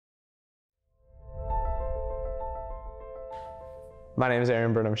My name is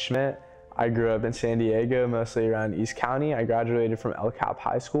Aaron Burnham. I grew up in San Diego, mostly around East County. I graduated from LCAP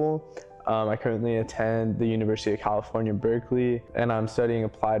High School. I currently attend the University of California, Berkeley, and I'm studying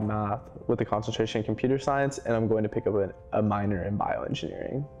applied math with a concentration in computer science, and I'm going to pick up a minor in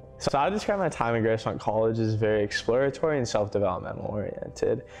bioengineering. So I would describe my time at Grossmont College as very exploratory and self-developmental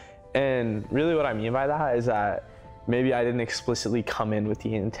oriented. And really what I mean by that is that maybe I didn't explicitly come in with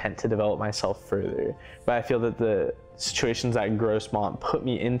the intent to develop myself further, but I feel that the situations that Grossmont put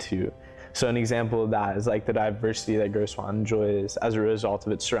me into. So an example of that is like the diversity that Grossmont enjoys as a result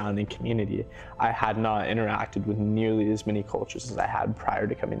of its surrounding community. I had not interacted with nearly as many cultures as I had prior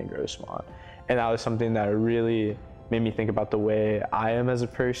to coming to Grossmont. And that was something that really made me think about the way I am as a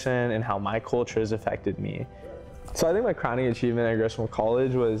person and how my culture has affected me. So I think my crowning achievement at Grossmont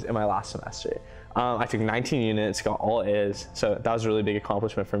College was in my last semester. I took 19 units, got all A's, so that was a really big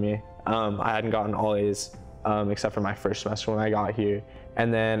accomplishment for me. I hadn't gotten all A's except for my first semester when I got here.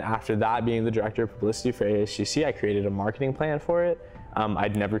 And then after that, being the director of publicity for ASGC, I created a marketing plan for it.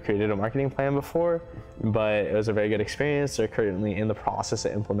 I'd never created a marketing plan before, but it was a very good experience. They're currently in the process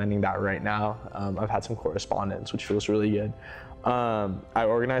of implementing that right now. I've had some correspondence, which feels really good. I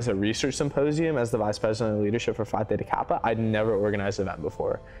organized a research symposium as the vice president of leadership for Phi Theta Kappa. I'd never organized an event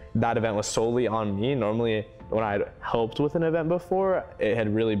before. That event was solely on me. Normally, when I'd helped with an event before, it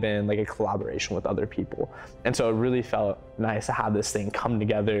had really been like a collaboration with other people. And so it really felt nice to have this thing come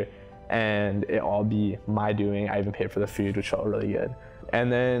together and it all be my doing. I even paid for the food, which felt really good.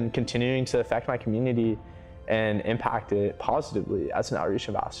 And then continuing to affect my community and impact it positively as an outreach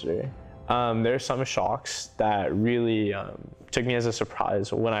ambassador. There are some shocks that really took me as a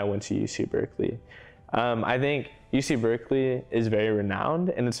surprise when I went to UC Berkeley. I think UC Berkeley is very renowned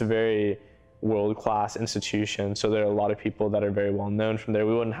and it's a very world-class institution, so there are a lot of people that are very well known from there.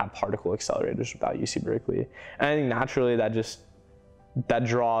 We wouldn't have particle accelerators without UC Berkeley. And I think naturally that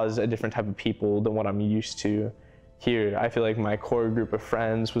draws a different type of people than what I'm used to here. I feel like my core group of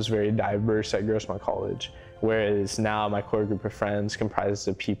friends was very diverse at Grossmont College, whereas now my core group of friends comprises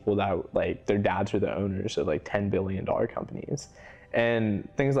of people that like their dads were the owners of like $10 billion companies. And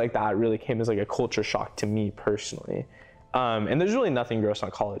things like that really came as like a culture shock to me personally. And there's really nothing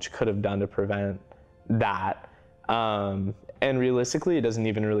Grossmont College could have done to prevent that. And realistically, it doesn't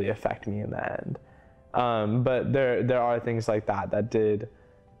even really affect me in the end. But there are things like that did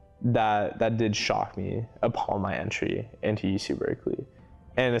shock me upon my entry into UC Berkeley.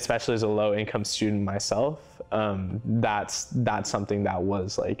 And especially as a low income student myself, that's something that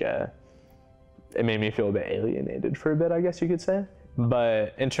was like it made me feel a bit alienated for a bit, I guess you could say.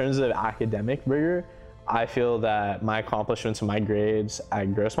 But in terms of academic rigor, I feel that my accomplishments and my grades at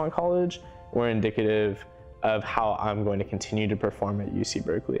Grossmont College were indicative of how I'm going to continue to perform at UC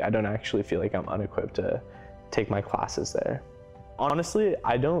Berkeley. I don't actually feel like I'm unequipped to take my classes there. Honestly,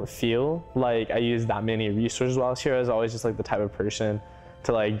 I don't feel like I used that many resources while I was here. I was always just like the type of person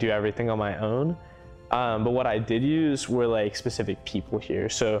to like do everything on my own. But what I did use were like specific people here.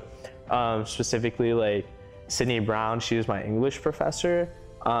 So specifically like Sydney Brown, she was my English professor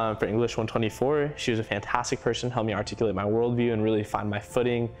for English 124. She was a fantastic person, helped me articulate my worldview and really find my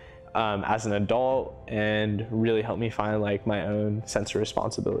footing as an adult and really helped me find like my own sense of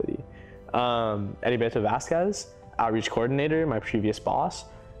responsibility. Eddie Beto Vasquez, outreach coordinator, my previous boss,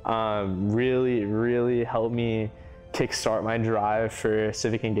 really helped me kickstart my drive for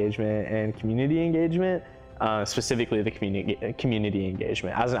civic engagement and community engagement, specifically the community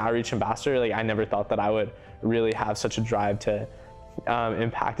engagement. As an outreach ambassador, like I never thought that I would really have such a drive to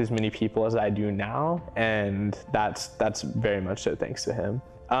impact as many people as I do now, and that's very much so thanks to him.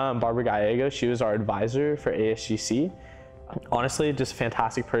 Barbara Gallego, she was our advisor for ASGC. Honestly, just a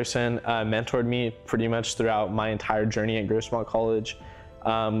fantastic person, mentored me pretty much throughout my entire journey at Grossmont College,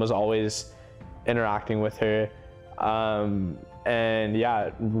 was always interacting with her. And yeah,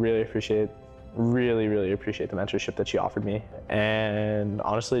 really appreciate the mentorship that she offered me. And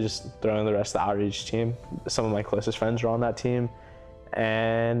honestly, just throwing the rest of the outreach team. Some of my closest friends are on that team.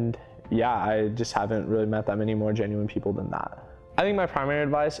 And yeah, I just haven't really met that many more genuine people than that. I think my primary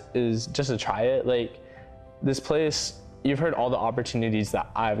advice is just to try it. Like this place, you've heard all the opportunities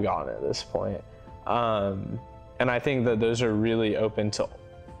that I've gotten at this point. And I think that those are really open to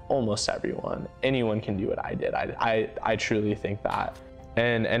almost everyone. Anyone can do what I did. I truly think that.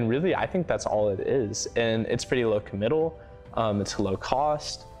 And really, I think that's all it is. And it's pretty low committal. It's low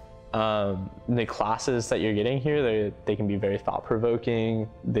cost. The classes that you're getting here, they can be very thought-provoking.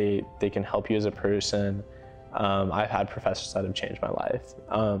 They can help you as a person. I've had professors that have changed my life.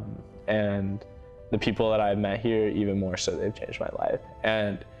 And the people that I've met here, even more so, they've changed my life.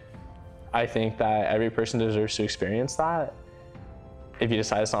 And I think that every person deserves to experience that. If you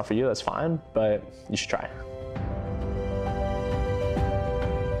decide it's not for you, that's fine, but you should try.